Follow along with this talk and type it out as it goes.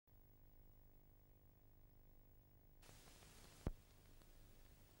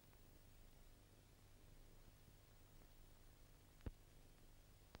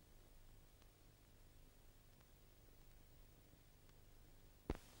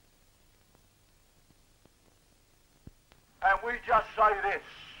me just say this,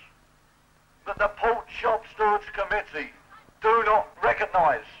 that the Port Shop Stewards Committee do not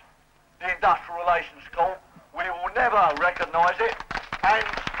recognise the Industrial Relations Court. We will never recognise it. And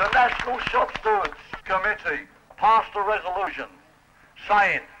the National Shop Stewards Committee passed a resolution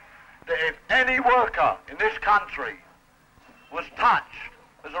saying that if any worker in this country was touched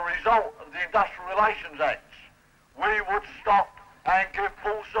as a result of the Industrial Relations Act, we would stop and give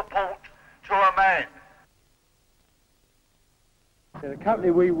full support to a man. The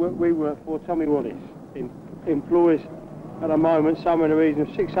company we work for, Tommy Wallace, employs at the moment somewhere in the region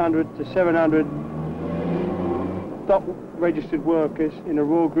of 600 to 700 dock registered workers in a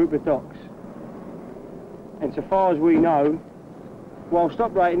Royal Group of Docks. And so far as we know, whilst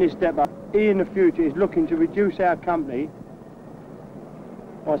operating this depot, he in the future is looking to reduce our company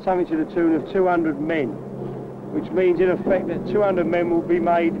by something to the tune of 200 men, which means in effect that 200 men will be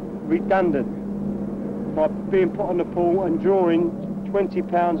made redundant by being put on the pool and drawing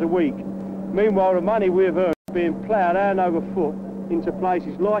 £20 a week. Meanwhile, the money we've earned is being ploughed hand over foot into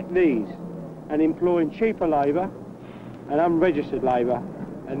places like these and employing cheaper labour and unregistered labour.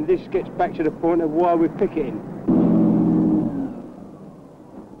 And this gets back to the point of why we're picketing.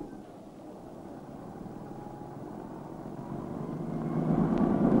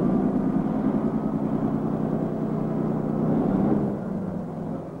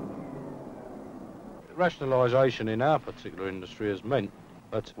 Rationalisation in our particular industry has meant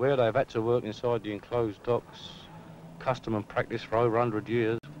that where they've had to work inside the enclosed docks, custom and practice for over 100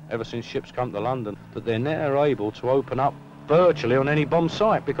 years, ever since ships come to London, that they're now able to open up virtually on any bomb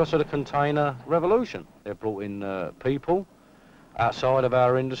site because of the container revolution. They've brought in people outside of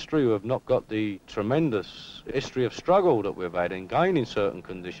our industry who have not got the tremendous history of struggle that we've had in gaining certain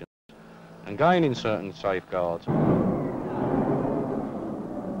conditions and gaining certain safeguards.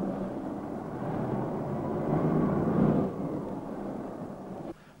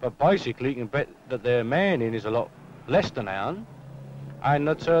 But basically you can bet that their manning is a lot less than ours, and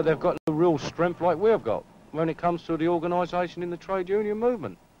that they've got no real strength like we've got when it comes to the organisation in the trade union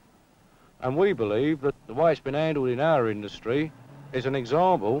movement. And we believe that the way it's been handled in our industry is an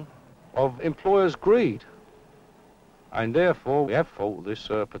example of employers' greed. And therefore we have fought this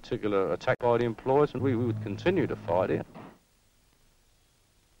particular attack by the employers, and we would continue to fight it.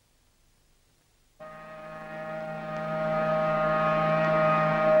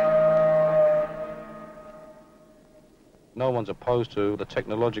 No one's opposed to the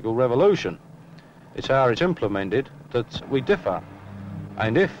technological revolution. It's how it's implemented that we differ.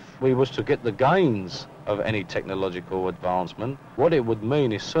 And if we was to get the gains of any technological advancement, what it would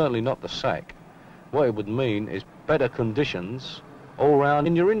mean is certainly not the sack. What it would mean is better conditions all round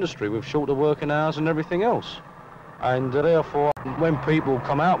in your industry with shorter working hours and everything else. And therefore, when people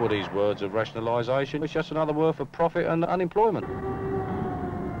come out with these words of rationalisation, it's just another word for profit and unemployment.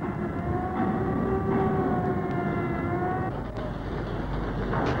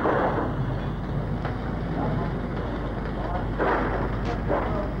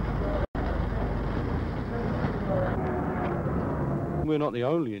 We're not the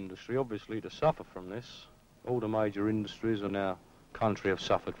only industry, obviously, to suffer from this. All the major industries in our country have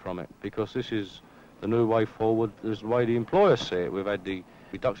suffered from it, because this is the new way forward. This is the way the employers see it. We've had the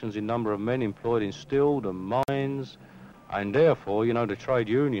reductions in number of men employed in steel, the mines, and therefore, you know, the trade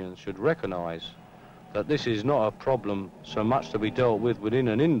unions should recognise that this is not a problem so much to be dealt with within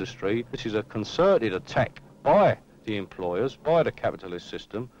an industry. This is a concerted attack by the employers, by the capitalist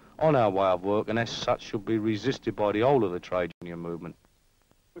system, on our way of work, and as such should be resisted by the whole of the trade union movement.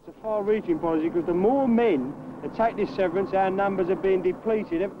 It's a far-reaching policy, because the more men that take this severance, our numbers are being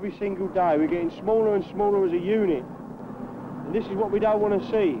depleted every single day. We're getting smaller and smaller as a unit. And this is what we don't want to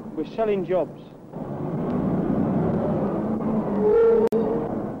see. We're selling jobs.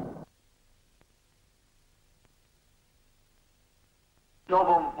 Job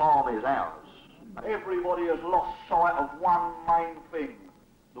on farm is ours. Everybody has lost sight of one main thing.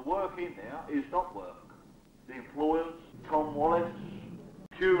 The work in there is not work. The employers, Tom Wallace,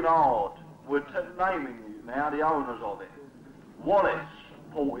 Cunard, we're naming you now, the owners of it. Wallace,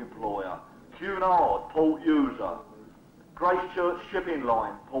 port employer. Cunard, port user. Gracechurch Shipping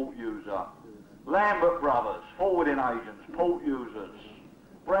Line, port user. Lambert Brothers, forwarding agents, port users.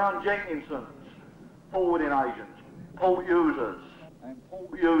 Brown Jenkinson's, forwarding agents, port users. And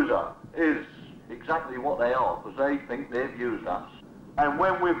port user is exactly what they are, because they think they've used us. And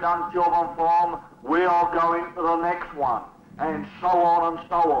when we've done job on farm, we are going to the next one, and so on and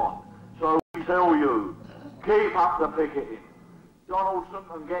so on. So we tell you, keep up the picketing. Donaldson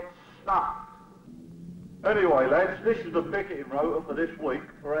can get stuffed. Anyway, lads, this is the picketing rota for this week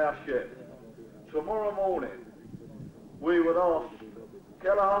for our ship. Tomorrow morning, we would ask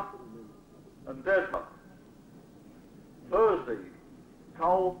Keller and Desmond. Thursday,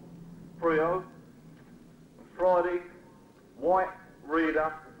 Cole, Frio. Friday, White,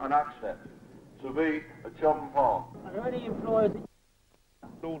 Reader and Axtep to be at Cheltenham Park. Are there any employers?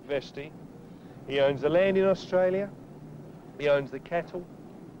 Lord Vestey, he owns the land in Australia, he owns the cattle,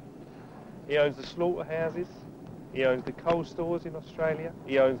 he owns the slaughterhouses, he owns the coal stores in Australia,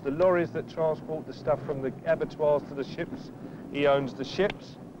 he owns the lorries that transport the stuff from the abattoirs to the ships, he owns the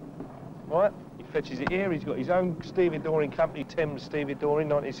ships, right? He fetches it here, he's got his own stevedoring company, Thames Stevedoring,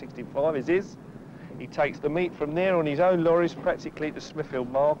 1965 is his. He takes the meat from there on his own lorries practically to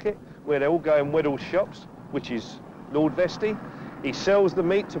Smithfield Market, where they all go in Weddell shops, which is Lord Vestey. He sells the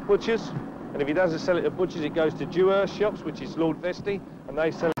meat to butchers, and if he doesn't sell it to butchers, it goes to Dewhurst shops, which is Lord Vestey, and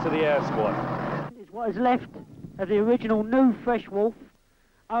they sell it to the housewife. It's what is left of the original New Fresh Wolf,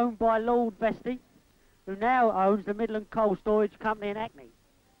 owned by Lord Vestey, who now owns the Midland Coal Storage Company in Hackney.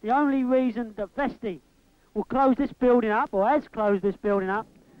 The only reason that Vestey will close this building up, or has closed this building up,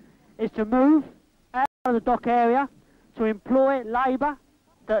 is to move out of the dock area to employ labour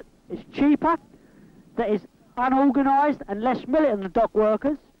that is cheaper, that is unorganised and less militant than dock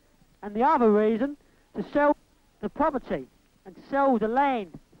workers, and the other reason to sell the property and to sell the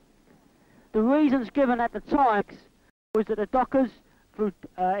land. The reasons given at the time was that the dockers, through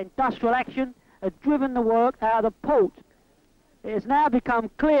industrial action, had driven the work out of the port. It has now become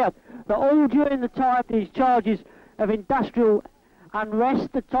clear that all during the time of these charges of industrial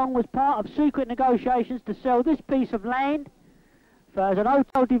unrest, the Tong was part of secret negotiations to sell this piece of land as an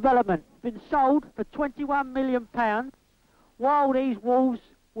hotel development. It's been sold for £21 million while these wolves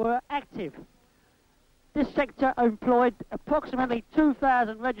were active. This sector employed approximately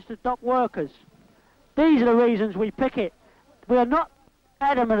 2,000 registered dock workers. These are the reasons we picket. We are not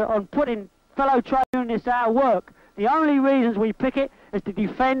adamant on putting fellow trade unionists out of work. The only reasons we picket is to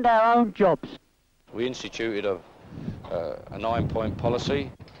defend our own jobs. We instituted a 9-point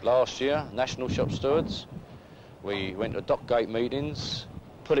policy last year, national shop stewards. We went to dock gate meetings,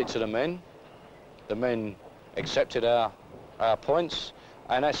 put it to the men. The men accepted our points,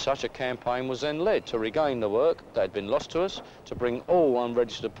 and as such a campaign was then led to regain the work that had been lost to us, to bring all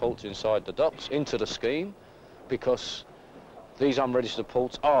unregistered ports inside the docks into the scheme, because these unregistered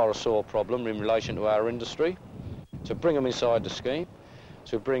ports are a sore problem in relation to our industry, to bring them inside the scheme,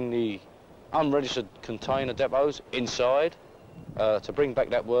 to bring the unregistered container depots inside, to bring back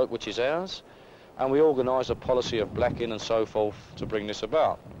that work which is ours, and we organised a policy of blacking and so forth to bring this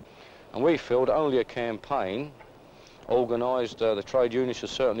about. And we feel that only a campaign organised, the trade unions should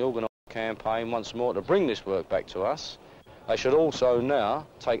certainly organise a campaign once more to bring this work back to us. They should also now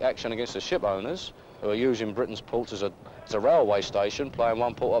take action against the ship owners who are using Britain's ports as a railway station, playing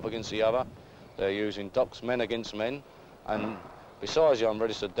one port up against the other. They're using docks, men against men, and besides the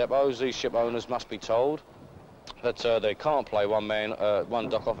unregistered depots, these ship owners must be told that they can't play one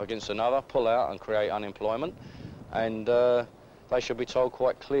dock off against another, pull out and create unemployment, and they should be told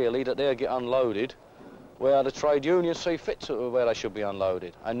quite clearly that they'll get unloaded where the trade unions see fit to where they should be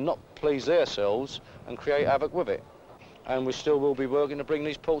unloaded, and not please themselves and create havoc with it. And we still will be working to bring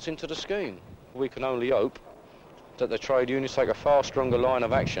these ports into the scheme. We can only hope that the trade unions take a far stronger line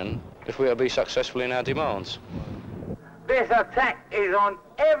of action if we are to be successful in our demands. This attack is on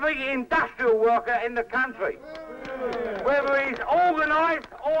every industrial worker in the country, whether he's organised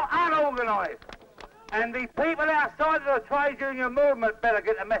or unorganised. And the people outside of the trade union movement better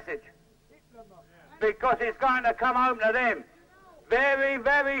get the message, because it's going to come home to them very,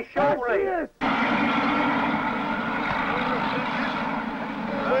 very shortly.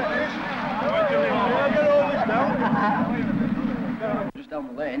 Just down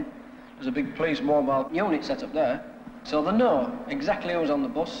the lane, there's a big police mobile unit set up there, so they know exactly who's on the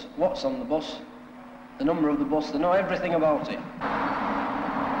bus, what's on the bus, the number of the bus, they know everything about it.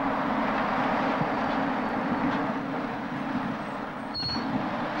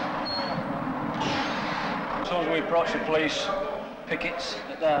 As soon as we approach the police pickets,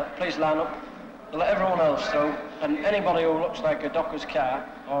 the police line up, they let everyone else through, and anybody who looks like a docker's car,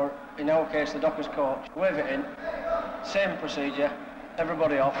 or in our case the docker's coach, wave it in, same procedure,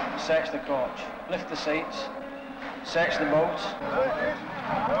 everybody off, search the coach, lift the seats, search the boats.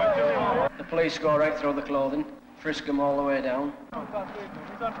 The police go right through the clothing, frisk them all the way down.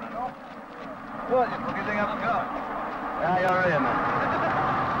 What, you fucking thing up the car? Yeah, you're here, man.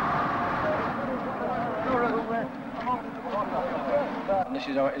 And this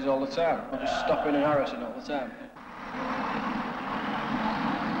is how it is all the time. We're just stopping and harassing all the time.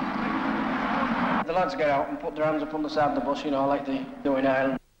 The lads get out and put their hands up on the side of the bus, you know, like they do in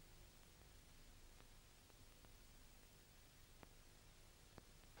Ireland.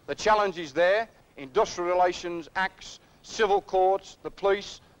 The challenge is there. Industrial relations, acts, civil courts, the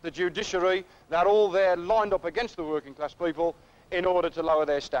police, the judiciary, they're all there lined up against the working class people in order to lower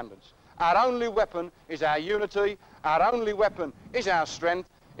their standards. Our only weapon is our unity, our only weapon is our strength.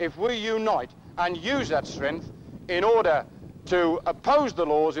 If we unite and use that strength in order to oppose the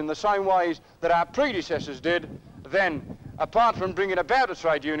laws in the same ways that our predecessors did, then apart from bringing about a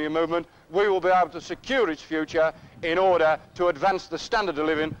trade union movement, we will be able to secure its future in order to advance the standard of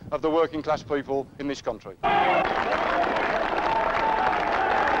living of the working class people in this country. We're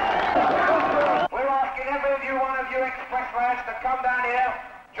asking every one of you expressways to come down here,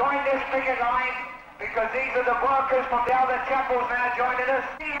 join this picket line, because these are the workers from the other chapels now joining us.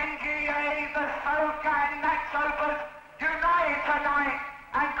 The NGA, the SOCA and NATSOPers unite tonight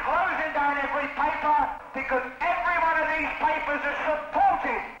and closing down every paper, because every one of these papers has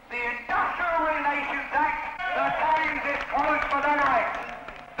supported the Industrial Relations Act. The Times is closed for the night.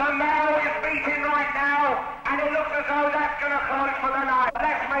 The Mail is beating right now, and it looks as though that's going to close for the night.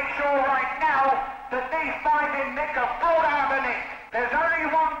 Let's make sure right now that these fighting Nick are brought out of the Nick. There's only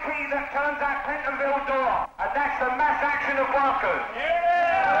one key that turns that Pentonville door, and that's the mass action of workers.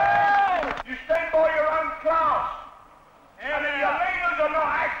 Yeah! You stand by your own class. Yeah. And if your leaders are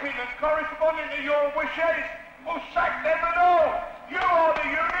not acting and corresponding to your wishes, we'll sack them and all. You are the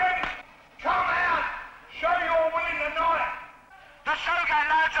union. Come out. Show your will tonight. The SOCA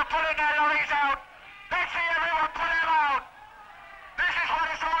lads are pulling their lorries out. Let's see everyone pull them out. This is what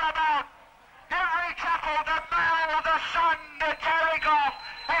it's all about. Every chapel, the Mail, the Sun, the Telegraph,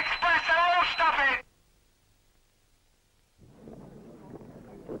 Express, they're all stopping.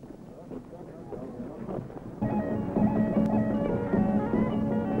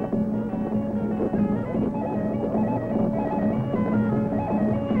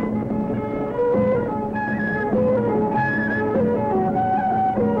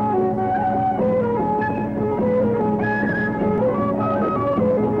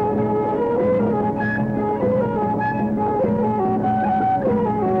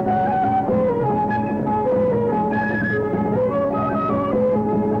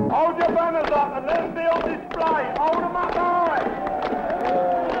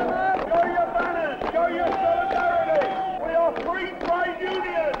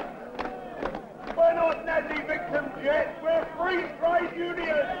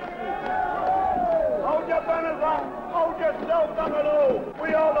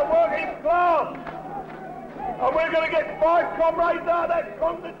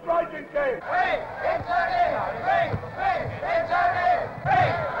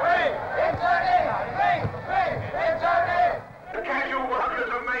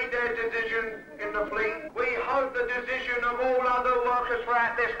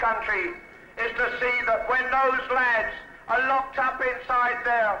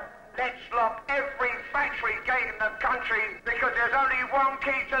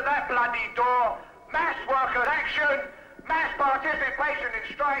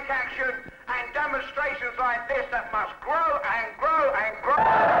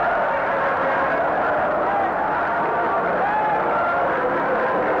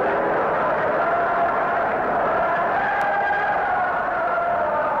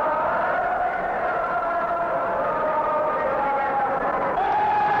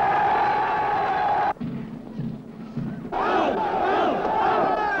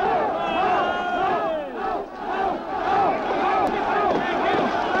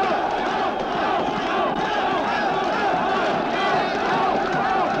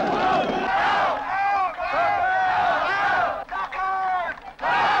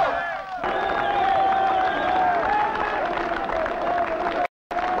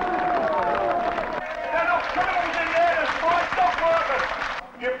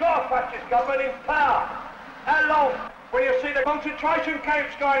 Concentration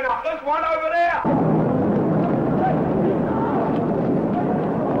camps going up. There's one over there.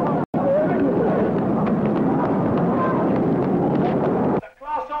 The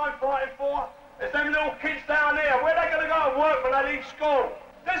class I'm fighting for is them little kids down there. Where are they going to go and work when they leave school?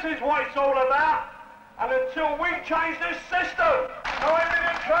 This is what it's all about. And until we change this system, no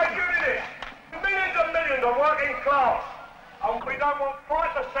million trade unionists, millions and millions of working class, and we don't want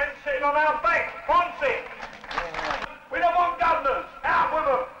 5% sitting on our backs, fronting. We don't want governors. Out with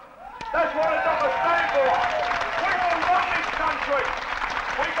them. That's what the dockers stand for. We will run this country.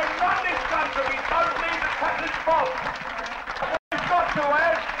 We can run this country. We don't need the capitalist boss. What we've got to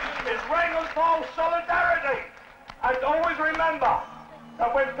have is rank and file solidarity. And always remember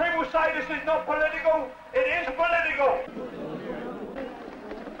that when people say this is not political, it is political.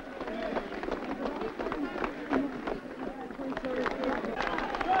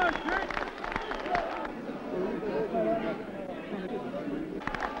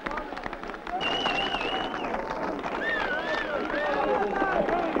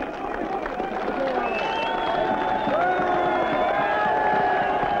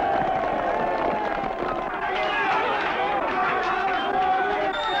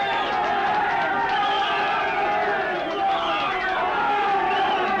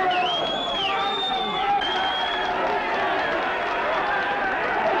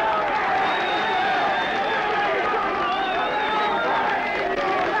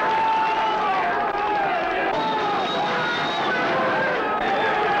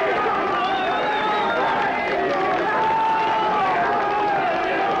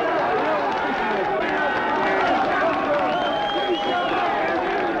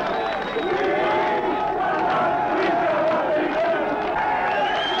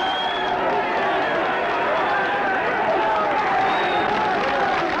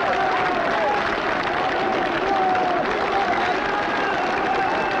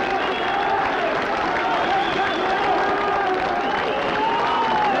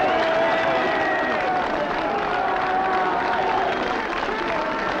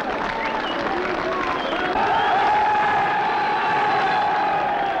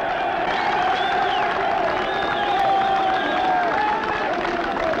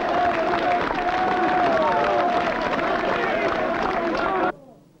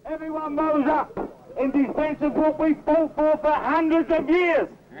 is what we fought for hundreds of years.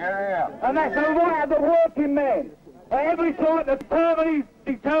 And that's the right of the working man. Every time to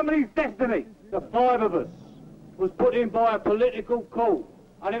determine his destiny. The five of us was put in by a political coup,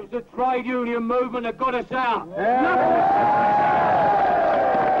 and it was the trade union movement that got us out. And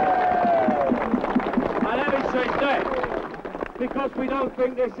having said that, because we don't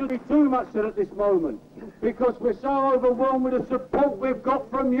think there should be too much said at this moment, because we're so overwhelmed with the support we've got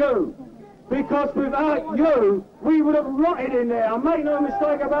from you, because without you, we would have rotted in there. Make no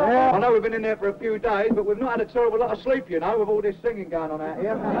mistake about it. I know we've been in there for a few days, but we've not had a terrible lot of sleep, you know, with all this singing going on out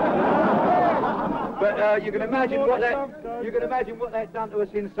here. But you can imagine what that done to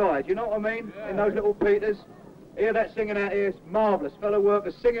us inside. You know what I mean? In those little Peters. Hear that singing out here is marvellous. Fellow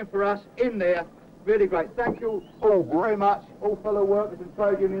workers singing for us in there. Really great. Thank you all very much, all fellow workers and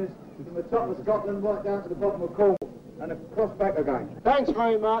trade unions, from the top of Scotland right down to the bottom of Cornwall, and across back again. Thanks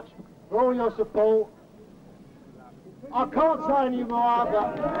very much for all your support. I can't say any more,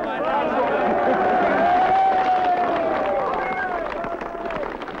 but...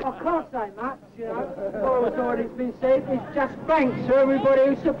 I can't say much, you know. All that's already been said is just thanks to everybody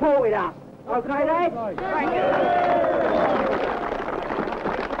who supported us. OK, Dad? Thank you.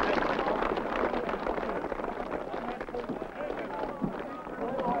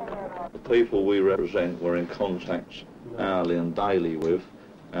 The people we represent we're in contact hourly and daily with,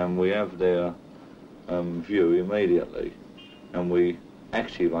 and we have their view immediately, and we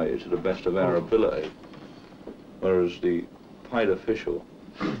activate it to the best of our ability. Whereas the paid official,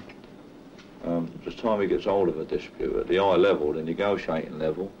 the time he gets hold of a dispute at the high level, the negotiating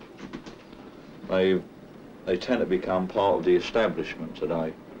level, they tend to become part of the establishment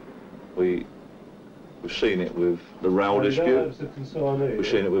today. We've seen it with the rail dispute. We've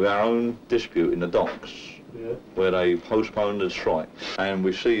seen it with our own dispute in the docks, where they postponed the strike. And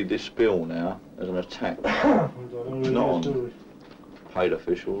we see this bill now as an attack, not on paid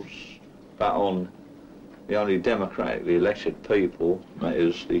officials, but on the only democratically elected people, that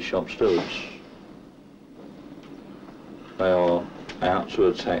is the shop stewards. They are out to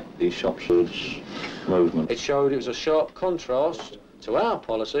attack the shop stewards movement. It showed it was a sharp contrast to our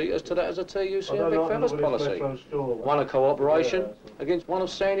policy as to that as a TUC and Big Fella's policy. One of cooperation against one of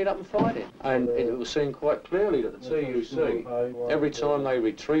standing up and fighting. And it was seen quite clearly that the TUC, every time they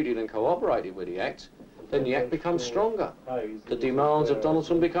retreated and cooperated with the Act, then the Act becomes stronger. The demands of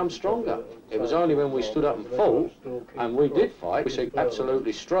Donaldson become stronger. It was only when we stood up and fought, and we did fight, we said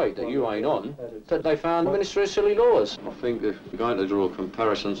absolutely straight that you ain't on, that they found the Ministry of Silly Laws. I think if you're going to draw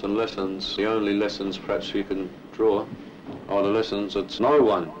comparisons and lessons, the only lessons perhaps you can draw are the lessons that no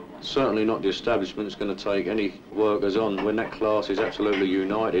one, certainly not the establishment, is going to take any workers on when that class is absolutely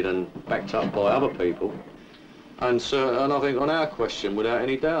united and backed up by other people. And I think on our question, without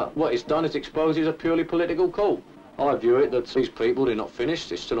any doubt, what it's done is exposes a purely political coup. I view it that these people, they're not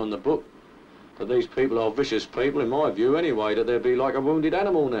finished, it's still on the book, that these people are vicious people, in my view anyway, that they'll be like a wounded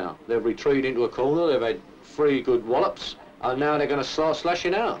animal now. They've retreated into a corner, they've had 3 good wallops, and now they're going to start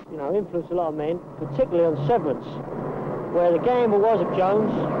slashing out. You know, influence a lot of men, particularly on severance, where the gamble was of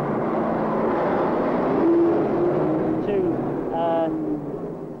Jones to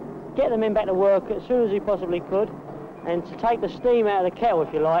get the men back to work as soon as he possibly could, and to take the steam out of the kettle,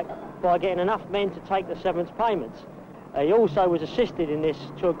 if you like, by getting enough men to take the severance payments. He also was assisted in this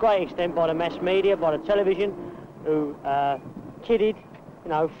to a great extent by the mass media, by the television, who kidded, you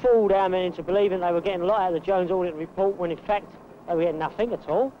know, fooled our men into believing they were getting a lot out of the Jones Audit Report, when in fact they were getting nothing at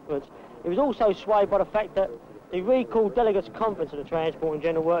all. But it was also swayed by the fact that the recalled delegates' conference of the Transport and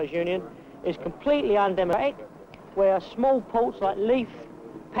General Workers Union is completely undemocratic, where small ports like Leith,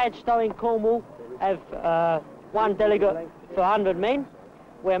 Padstow in Cornwall have 1 delegate for 100 men,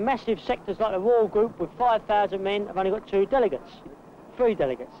 where massive sectors like the Royal Group with 5,000 men have only got 2 delegates, 3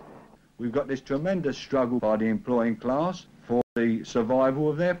 delegates. We've got this tremendous struggle by the employing class for the survival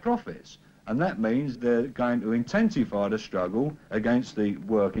of their profits, and that means they're going to intensify the struggle against the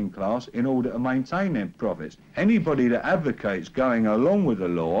working class in order to maintain their profits. Anybody that advocates going along with the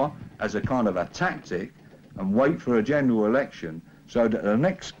law as a kind of a tactic and wait for a general election so that the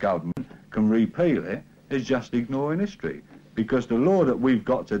next government can repeal it is just ignoring history, because the law that we've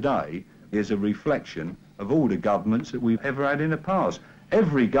got today is a reflection of all the governments that we've ever had in the past.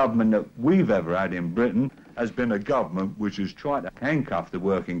 Every government that we've ever had in Britain has been a government which has tried to handcuff the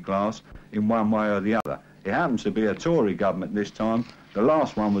working class in one way or the other. It happens to be a Tory government this time. The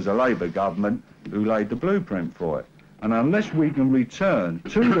last one was a Labour government who laid the blueprint for it. And unless we can return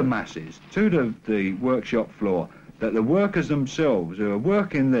to the masses, to the workshop floor, that the workers themselves who are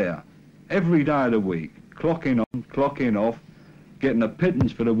working there every day of the week, clocking on, clocking off, getting a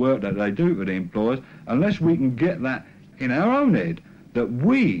pittance for the work that they do to the employers, unless we can get that in our own head, that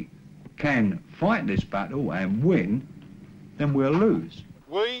we can fight this battle and win, then we'll lose.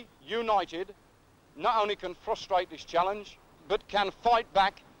 We, united, not only can frustrate this challenge, but can fight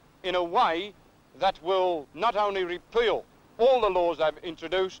back in a way that will not only repeal all the laws they've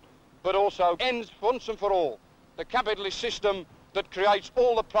introduced, but also ends once and for all the capitalist system that creates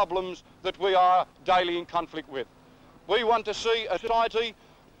all the problems that we are daily in conflict with. We want to see a society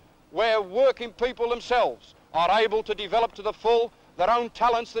where working people themselves are able to develop to the full their own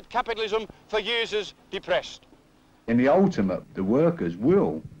talents that capitalism for years has depressed. In the ultimate, the workers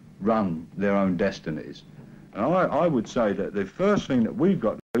will run their own destinies. And I would say that the first thing that we've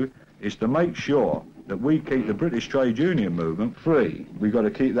got to do is to make sure that we keep the British trade union movement free. We've got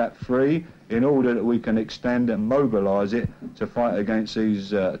to keep that free in order that we can extend and mobilise it to fight against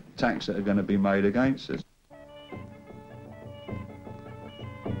these attacks that are going to be made against us.